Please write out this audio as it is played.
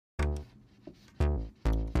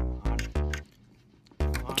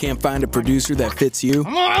Can't find a producer that fits you?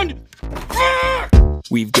 Come on!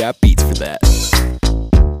 We've got beats for that.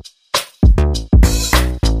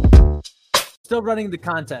 Still running the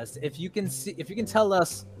contest. If you can tell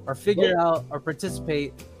us or figure out or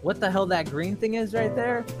participate what the hell that green thing is right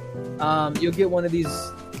there, you'll get one of these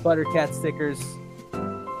Buttercat stickers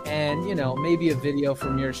and, you know, maybe a video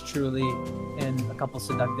from yours truly and a couple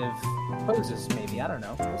seductive poses, maybe. I don't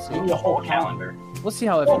know. We'll see. Maybe a whole calendar. We'll see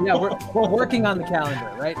how it. Yeah, we're working on the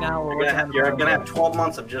calendar right now. You're gonna have 12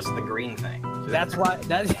 months of just the green thing. That's why.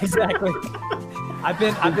 That's exactly. I've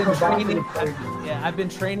been training. I've been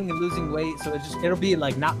training and losing weight, so it'll be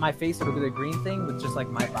like not my face. It'll be the green thing with just like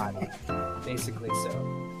my body, basically. So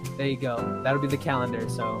there you go. That'll be the calendar.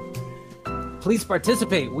 So please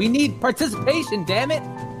participate. We need participation. Damn it.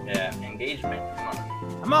 Yeah, engagement.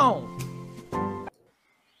 Come on.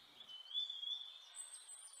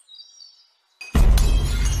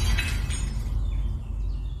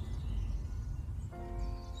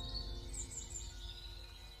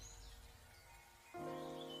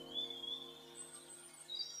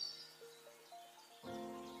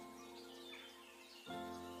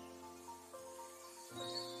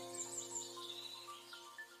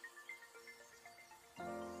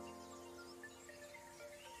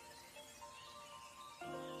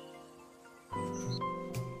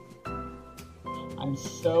 I'm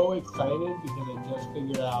so excited because I just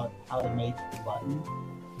figured out how to make the button.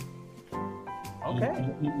 Okay.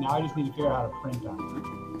 And now I just need to figure out how to print on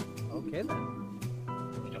it. Okay then.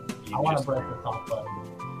 I want to break the top button.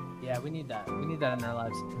 Yeah, we need that. We need that in our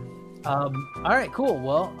lives. All right, cool.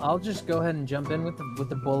 Well, I'll just go ahead and jump in with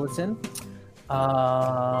the bulletin.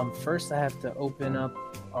 First, I have to open up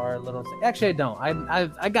our little thing. Actually, I don't.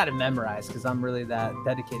 I got it memorized because I'm really that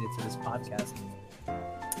dedicated to this podcast,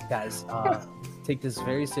 guys. Take this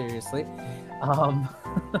very seriously.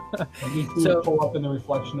 So pull up in the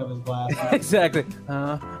reflection of his glass. Exactly.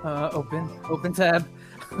 Open tab.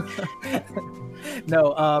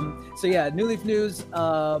 No. So yeah, New Leaf News.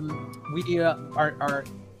 We are.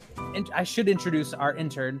 I should introduce our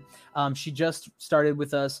intern. She just started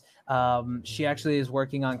with us. She actually is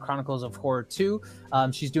working on Chronicles of Horror 2.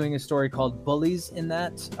 She's doing a story called Bullies in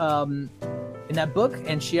that book,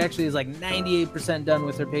 and she actually is like 98% done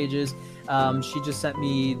with her pages. She just sent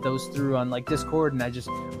me those through on like Discord,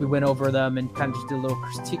 and we went over them and kind of just did a little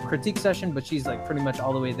critique session, but she's like pretty much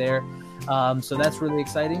all the way there. So that's really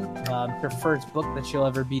exciting. Her first book that she'll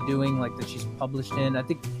ever be doing, like that she's published in. I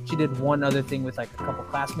think she did one other thing with like a couple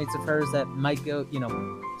classmates of hers that might go,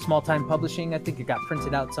 small time publishing. I think it got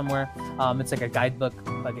printed out somewhere. It's like a guidebook,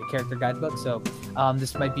 like a character guidebook. So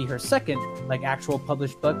this might be her second like actual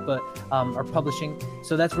published book, but or publishing.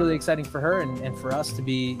 So that's really exciting for her and for us to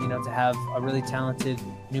be, to have a really talented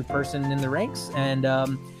new person in the ranks. And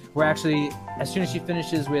we're actually, as soon as she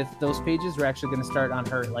finishes with those pages, we're actually going to start on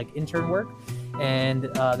her like intern work. And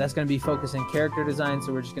that's going to be focused in character design.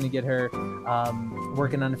 So we're just going to get her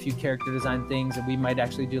working on a few character design things. And we might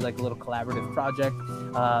actually do like a little collaborative project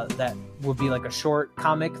that will be like a short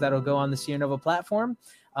comic that'll go on the Sierra Nova platform.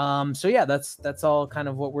 So yeah, that's all kind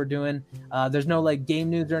of what we're doing. There's no like game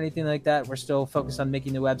news or anything like that. We're still focused on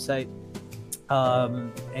making the website.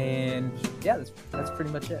 And yeah, that's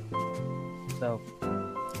pretty much it. So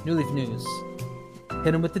New Leaf News.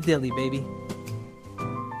 Hit him with the dilly, baby.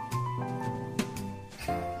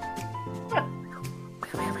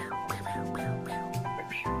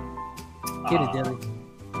 Get it, Dilly.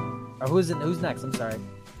 Or who's next? I'm sorry.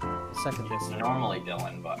 Second this. It's normally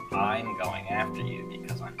Dylan, but I'm going after you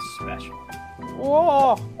because I'm special.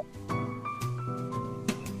 Whoa!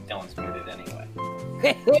 Dylan's muted anyway.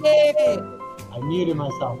 I muted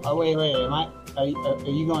myself. Oh wait. Are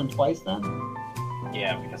you going twice then?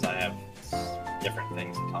 Yeah, because I have different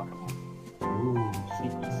things to talk about. Ooh,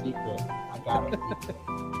 secret. I got it.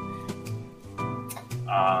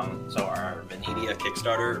 So our Venetia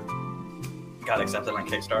Kickstarter got accepted on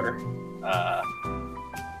Kickstarter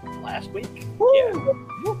last week. Woo!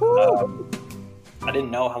 Yeah. I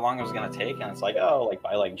didn't know how long it was going to take, and it's like,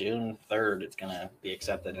 by like June 3rd, it's going to be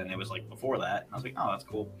accepted, and it was like before that, and I was like, oh, that's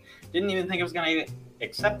cool. Didn't even think it was going to get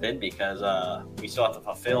accepted because we still have to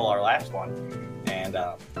fulfill our last one, and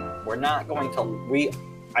we're not going to.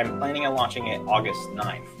 I'm planning on launching it August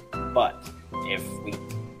 9th, but if we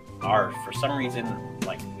are for some reason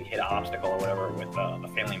like we hit an obstacle or whatever with the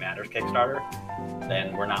Family Matters Kickstarter,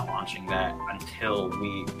 then we're not launching that until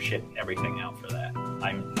we ship everything out for that.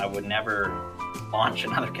 I would never launch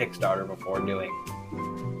another Kickstarter before doing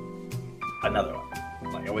another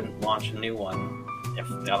one. Like I wouldn't launch a new one if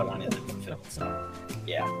the other one isn't fulfilled. So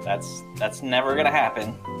yeah, that's never gonna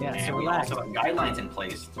happen. Yeah, and so we relax. also have guidelines in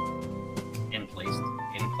place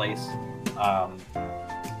in place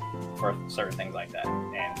for certain things like that,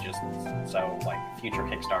 and just so like future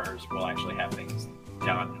Kickstarters will actually have things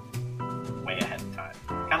done way ahead of time,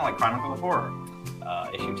 kind of like Chronicles of Horror.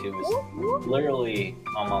 Issue 2 is literally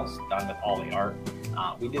almost done with all the art.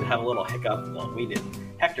 We did have a little hiccup. Well, we didn't.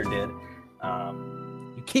 Hector did.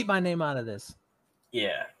 You keep my name out of this.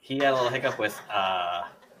 Yeah, he had a little hiccup with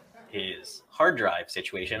his hard drive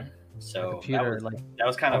situation. So computer, that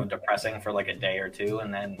was kind of depressing for like a day or two,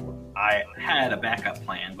 and then I had a backup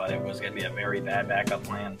plan, but it was going to be a very bad backup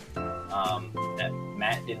plan. That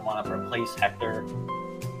Matt didn't want to replace Hector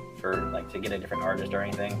for like to get a different artist or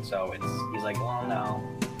anything. So he's like, well, no.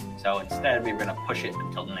 So instead, we were going to push it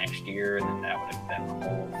until next year, and then that would have been the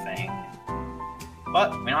whole thing.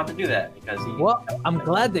 But we don't have to do that because Well, I'm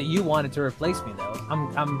glad that you wanted to replace me, though.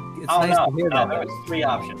 It's nice to hear that. There was 3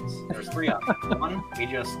 options. There's 3 options. One, we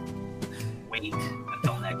just wait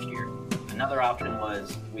until next year. Another option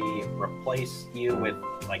was we replace you with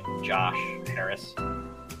like Josh Harris,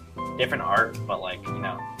 different art, but like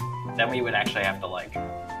then we would actually have to like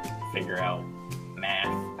figure out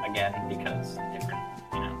math again because different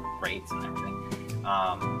rates and everything,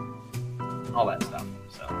 all that stuff.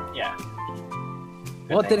 So yeah.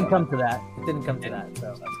 Well, it didn't come to that. It didn't come to that.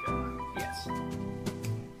 So that's good. Yes.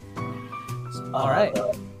 All right.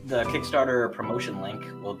 The Kickstarter promotion link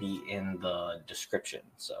will be in the description,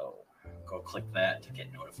 so go click that to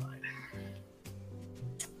get notified.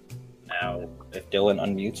 Now, if Dylan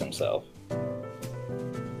unmutes himself,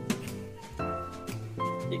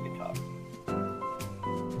 he can talk.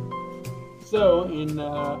 So, in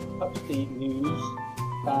upstate news,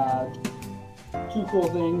 2 cool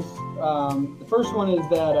things. The first one is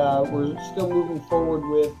that we're still moving forward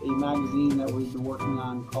with a magazine that we've been working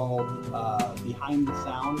on called Behind the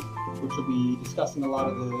Sound, which will be discussing a lot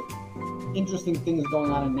of the interesting things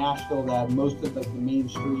going on in Nashville that most of like the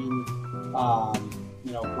mainstream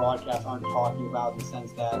broadcasts aren't talking about, in the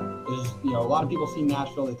sense that there's a lot of people see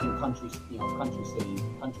Nashville, they think country city,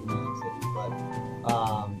 country music city, but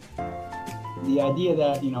the idea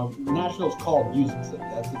that Nashville is called Music City,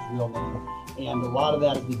 that's its real name. And a lot of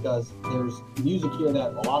that is because there's music here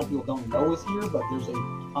that a lot of people don't know is here, but there's a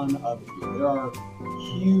ton of it here. There are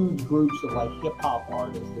huge groups of like hip hop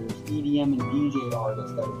artists. There's EDM and DJ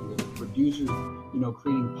artists that are here. There's producers,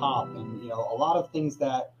 creating pop, and a lot of things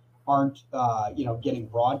that aren't getting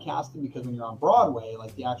broadcasted, because when you're on Broadway,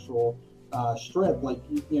 like the actual strip, like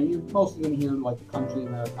you're mostly going to hear like the country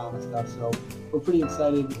Americana stuff. So we're pretty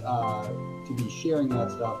excited to be sharing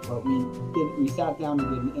that stuff. But we sat down and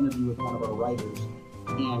did an interview with one of our writers,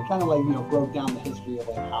 and kind of like broke down the history of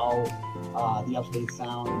like how the Upstate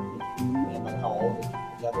Sound came and like how all of it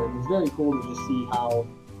came together. It was very cool to just see how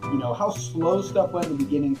how slow stuff went in the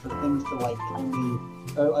beginning for things to like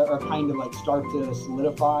kind of like start to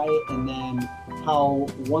solidify, and then how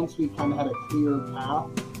once we kind of had a clear path,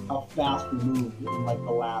 how fast we moved in like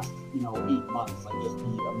the last 8 months, like just the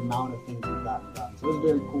amount of things we've gotten done. So it was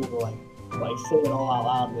very cool to like say it all out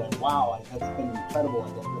loud and be like, wow, like that's been incredible.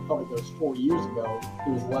 Like I felt like it was 4 years ago. It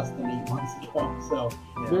was less than 8 months ago. So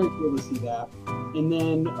very cool to see that. And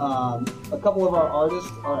then a couple of our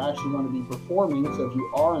artists are actually going to be performing. So if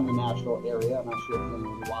you are in the Nashville area, I'm not sure if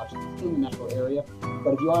anyone watches in the Nashville area,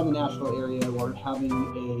 but if you are in the Nashville area, we're having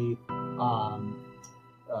a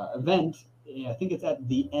event. I think it's at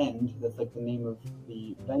The End. That's like the name of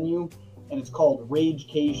the venue. And it's called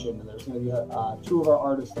Ragecation. And there's going to be 2 of our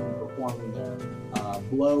artists that will be performing there,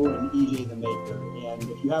 Blow and EJ the Maker. And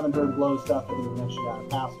if you haven't heard Blow's stuff, I think we mentioned on a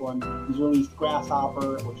past one. He's released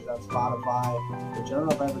Grasshopper, which is on Spotify, which I don't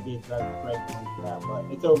know if I ever gave Greg the link for that, but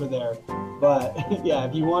it's over there. But yeah,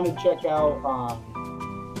 if you want to check out,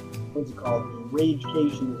 what's it called?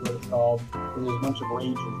 Ragecation is what it's called. There's a bunch of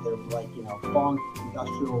rages. There's like, funk,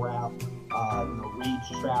 industrial rap,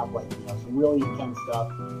 rage trap, like, some really intense stuff.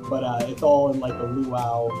 But it's all in like a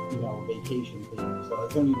luau, vacation theme. So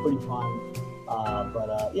it's going to be pretty fun.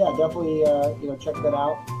 Yeah, definitely, check that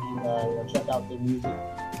out, and, check out their music.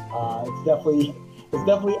 It's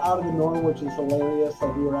definitely out of the norm, which is hilarious.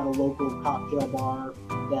 Like, we were at a local cocktail bar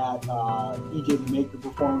that EJ the Maker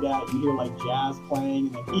performed at. You hear like jazz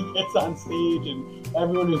playing, and then he gets on stage, and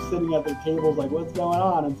everyone who's sitting at their tables like, what's going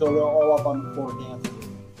on? Until they're all up on the floor dancing with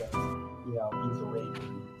him, because he's a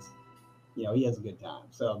rager. He has a good time.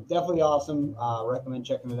 So definitely awesome. Recommend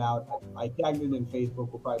checking it out. I tagged it in Facebook.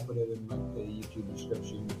 We'll probably put it in like the YouTube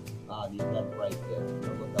description, the Eventbrite,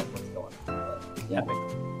 to look up what's going on. But, yeah.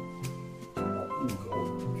 Cool.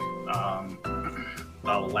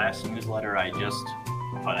 The last newsletter I just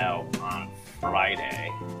put out on Friday,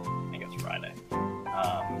 I think it's Friday,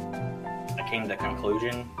 I came to the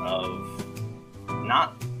conclusion of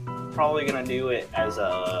not probably gonna do it as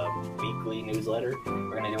a weekly newsletter.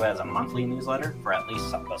 We're gonna do it as a monthly newsletter for at least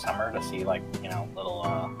the summer to see, like,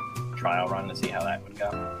 little trial run to see how that would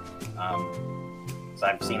go. So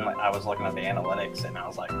I've seen, I was looking at the analytics and I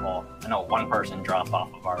was like, well, I know one person dropped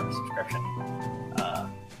off of our subscription,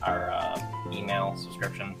 our email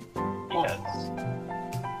subscription because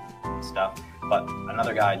stuff, but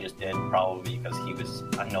another guy just did, probably because he was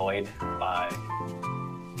annoyed by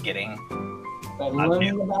getting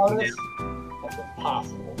learning about us. That's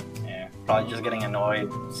impossible. Yeah, probably just getting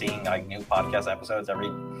annoyed seeing like new podcast episodes every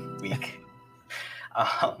week.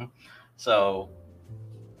 So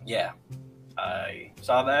yeah, I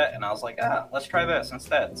saw that and I was like, let's try this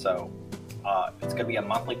instead. So it's gonna be a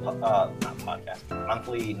monthly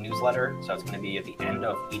monthly newsletter. So it's gonna be at the end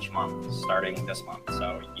of each month, starting this month.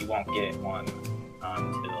 So you won't get one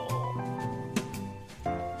until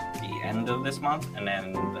the end of this month, and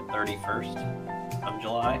then the 31st of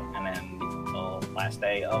July, and then the last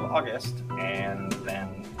day of August. And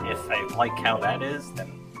then if I like how that is,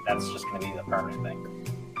 then that's just gonna be the permanent thing.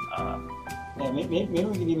 Maybe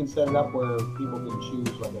we can even set it up where people can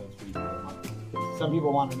choose whether it's weekly or monthly. Some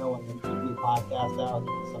people want to know when the new podcast out,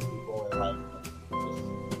 and some people are like,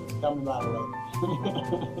 just tell me about it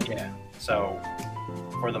later. Yeah. So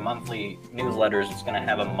for the monthly newsletters, it's going to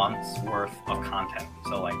have a month's worth of content.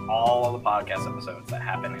 So like all of the podcast episodes that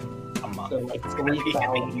happen in a month. So like it's going to be in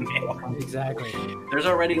the email. Exactly. There's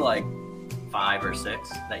already like 5 or 6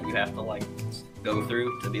 that you have to like go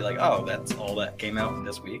through to be like, oh, that's all that came out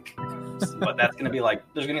this week. But that's going to be like,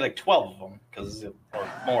 there's going to be like 12 of them, or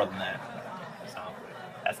more than that. So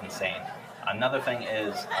that's insane. Another thing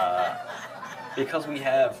is, because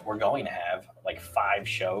we're going to have like 5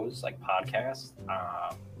 shows, like podcasts,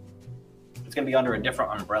 it's going to be under a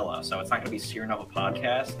different umbrella. So it's not going to be Sierra Nova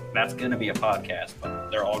Podcast. That's going to be a podcast,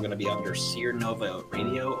 but they're all going to be under Sierra Nova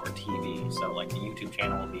Radio or TV. So like the YouTube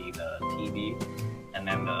channel will be the TV, and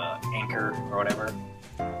then the Anchor or whatever,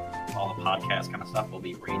 all the podcast kind of stuff will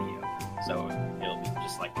be radio. So it'll be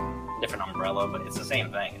just like a different umbrella, but it's the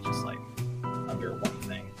same thing. It's just like under one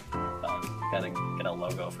thing. Gotta get a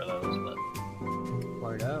logo for those, but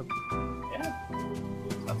Word up. yeah,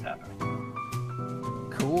 that's happening.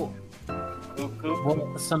 Cool. Cool.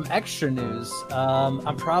 Well, some extra news.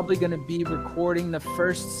 I'm probably going to be recording the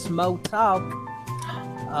first Smo Talk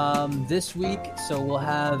this week. So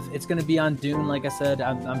it's going to be on Dune. Like I said,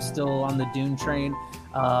 I'm still on the Dune train.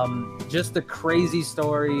 Just the crazy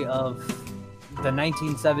story of the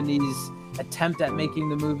 1970s attempt at making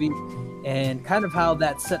the movie and kind of how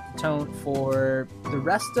that set the tone for the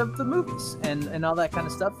rest of the movies and all that kind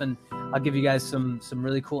of stuff. And I'll give you guys some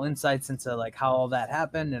really cool insights into like how all that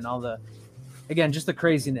happened and all the, again, just the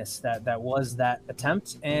craziness that was that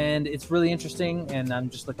attempt. And it's really interesting, and I'm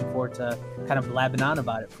just looking forward to kind of blabbing on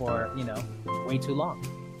about it for, way too long.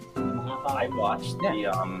 I watched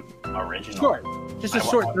the original. Short. Just a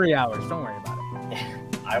short 3 hours. Don't worry about it.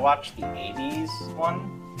 I watched the 80s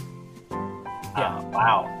one. Yeah.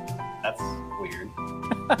 Wow. That's weird.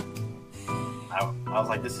 I was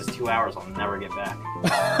like, this is 2 hours. I'll never get back.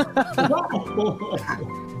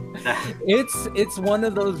 It's one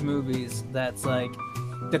of those movies that's like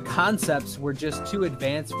the concepts were just too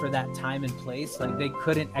advanced for that time and place. Like they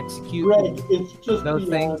couldn't execute it's just those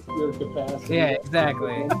things. Your capacity. Yeah,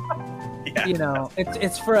 exactly. Yeah.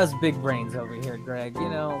 It's for us big brains over here, Greg.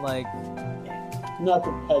 Like not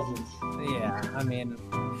the peasants. Yeah, I mean,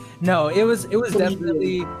 no, it was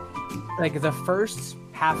definitely like the first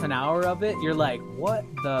half an hour of it, you're like, what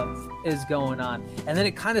the is going on? And then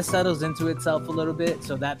it kind of settles into itself a little bit,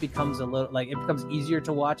 so that becomes a little like it becomes easier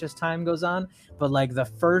to watch as time goes on. But like the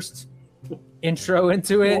first intro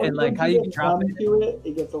into it and like how you drop into it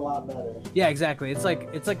gets a lot better. Yeah, exactly. It's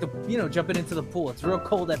like the jumping into the pool. It's real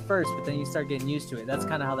cold at first, but then you start getting used to it. That's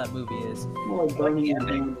kind of how that movie is. More like burning your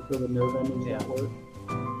hand until the nerve endings don't work.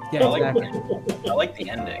 Yeah, exactly. I like the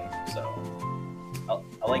ending, so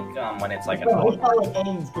I like when it's like I like how it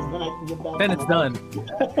ends, because then I can get back. Then it's done.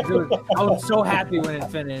 Dude, I was so happy when it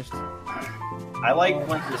finished. I like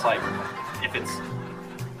when it's like, if it's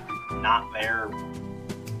not there,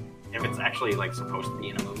 if it's actually like supposed to be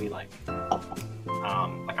in a movie, like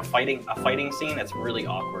a fighting scene that's really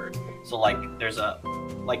awkward. So like there's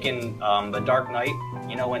like in the Dark Knight,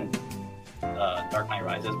 when Dark Knight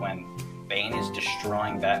Rises, when Bane is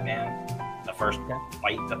destroying Batman, the first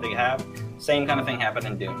fight that they have, same kind of thing happened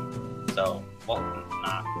in Dune. So, well,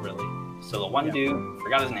 not really. So the one dude,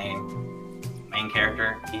 forgot his name, main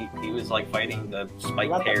character. He was like fighting the I spike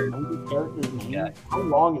got the haired. main character's name. Yeah. How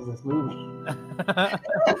long is this movie?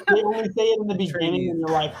 They only say it in the beginning, and you're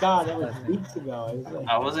like, God, that was weeks ago. It was like,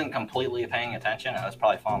 I wasn't completely paying attention. I was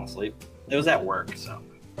probably falling asleep. It was at work, so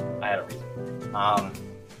I had a reason.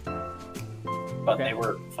 But Okay. they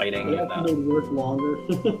were fighting. they And, actually made work longer.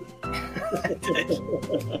 like, This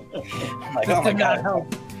oh my did not god,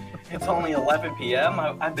 help. it's only 11 p.m.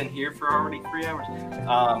 I've been here for already 3 hours.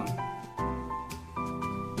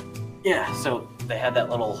 Yeah, so they had that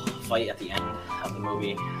little fight at the end of the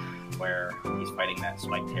movie where he's fighting that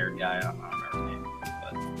spiked-haired guy. I don't remember his name,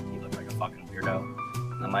 but he looked like a fucking weirdo.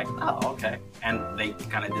 And I'm like, oh, okay. And they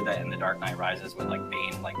kind of did that in The Dark Knight Rises with like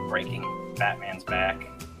Bane like breaking Batman's back.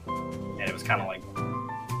 And it was kind of like,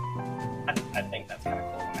 I think that's kind of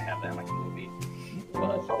cool when they have that in like a movie.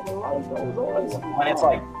 But when it's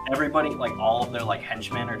like everybody, like all of their like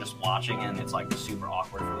henchmen are just watching, and it's like super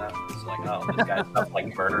awkward for them. It's like, oh, this guy's about to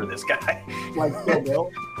like murder this guy. Like Kill Bill.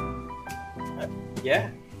 Yeah.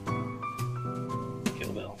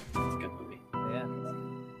 Kill Bill. It's a good movie. Yeah.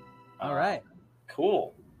 All right.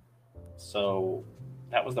 Cool. So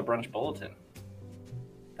that was the brunch bulletin.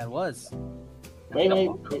 That was. Wait.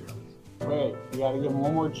 You gotta give him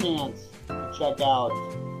one more chance to check out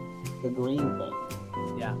the green thing.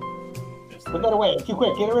 Yeah. Put that away. It's too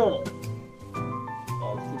quick. Get rid of it.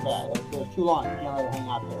 Yeah, it's too bad. It's too long. You can't let it hang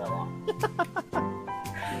out there that long.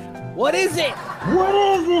 What is it? What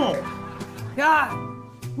is it? God.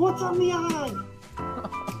 What's on the eye?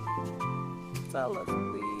 Tell us,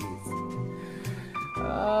 please.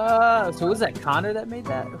 So was that Connor that made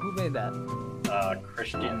that? Who made that?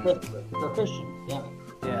 Christian. Christopher Christian. Damn it.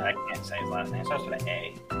 I Yeah. can't say his last name. It starts with an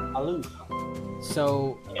A. Aloof.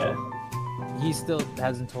 So Yeah. he still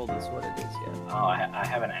hasn't told us what it is yet. Oh, I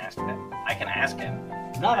haven't asked him. I can ask him.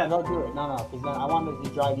 No, don't do it. No, because then I wanted to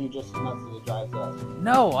drive you just as much as it drives us.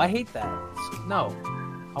 No, I hate that. No,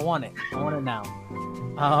 I want it. I want it now.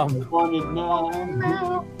 Wanted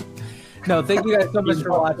now. No, thank you guys so much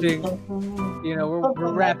for watching. You know,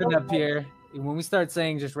 we're wrapping up here. When we start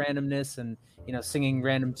saying just randomness and singing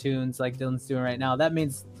random tunes like Dylan's doing right now, that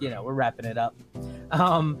means we're wrapping it up.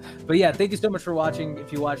 But yeah, thank you so much for watching.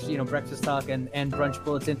 If you watched Breakfast Talk and Brunch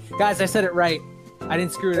Bulletin, guys, I said it right. I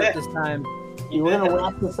didn't screw it up this time. You were gonna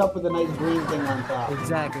wrap this up with a nice green thing on top.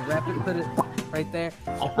 Exactly. Wrap it, put it right there.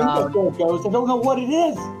 I think that's where it goes. I don't know what it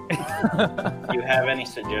is. Do you have any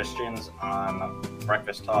suggestions on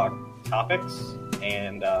Breakfast Talk topics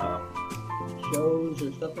and Shows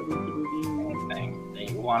or stuff that we could review. anything that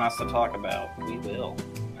you want us to talk about? We will,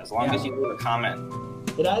 as long as you leave a comment.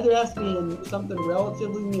 It either has to be in something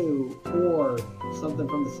relatively new or something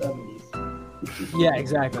from the 70s. Yeah,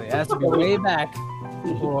 exactly. It has to be way back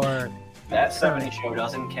or That 70 show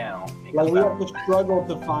doesn't count. Like because we that- have to struggle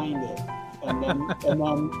to find it,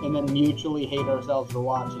 and then mutually hate ourselves for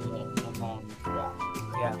watching it, and then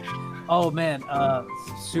yeah. Oh man,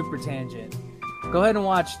 super tangent. Go ahead and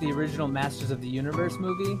watch the original Masters of the Universe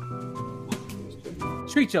movie.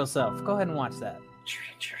 Treat yourself. Go ahead and watch that.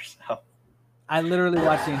 Treat yourself. I literally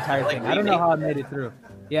watched the entire Like thing. I don't know remake? how I made it through.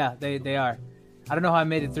 Yeah, they are. I don't know how I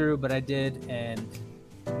made it through, but I did. And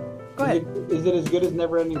go ahead. Is it as good as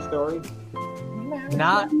Neverending Story?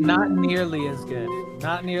 Not nearly as good.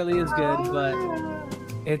 Not nearly as good, but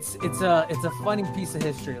it's a funny piece of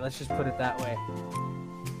history. Let's just put it that way.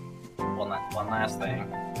 One last thing.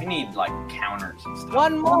 We need like counters and stuff.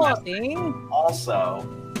 One more last thing. Also,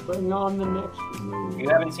 Bring on the next if movie. you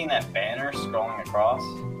haven't seen that banner scrolling across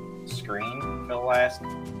screen for the last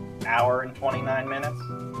hour and 29 minutes,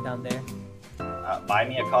 Down there.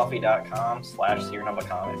 buymeacoffee.com/Sierra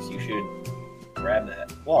Comics. You should grab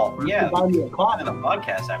that. Well, yeah, Buy me a in coffee. the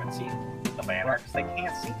podcast haven't seen the banner because they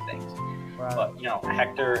can't see things. We're But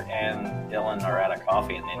Hector and Dylan are out of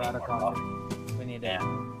coffee and they We're need out of more coffee. coffee. We need it.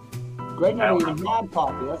 Yeah. Greg I never don't even had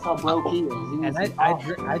coffee. That's how broke he is. He And needs some I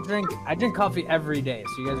coffee. drink coffee every day,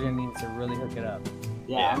 so you guys are gonna need to really hook it up.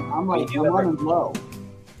 Yeah, I'm We like, do I'm have a- running low.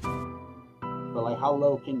 But like, how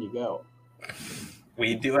low can you go?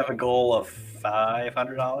 We do have a goal of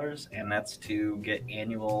 $500, and that's to get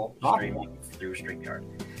annual Coffee. streaming through StreamYard.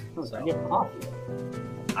 I get coffee.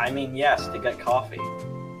 I mean, yes, to get coffee.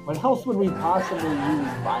 What else would we possibly use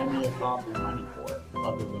Buy Me a Coffee money for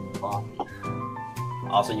other than coffee?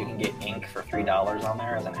 Also, you can get ink for $3 on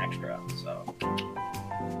there as an extra. So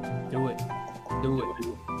Do it. Do it.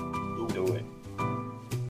 do it.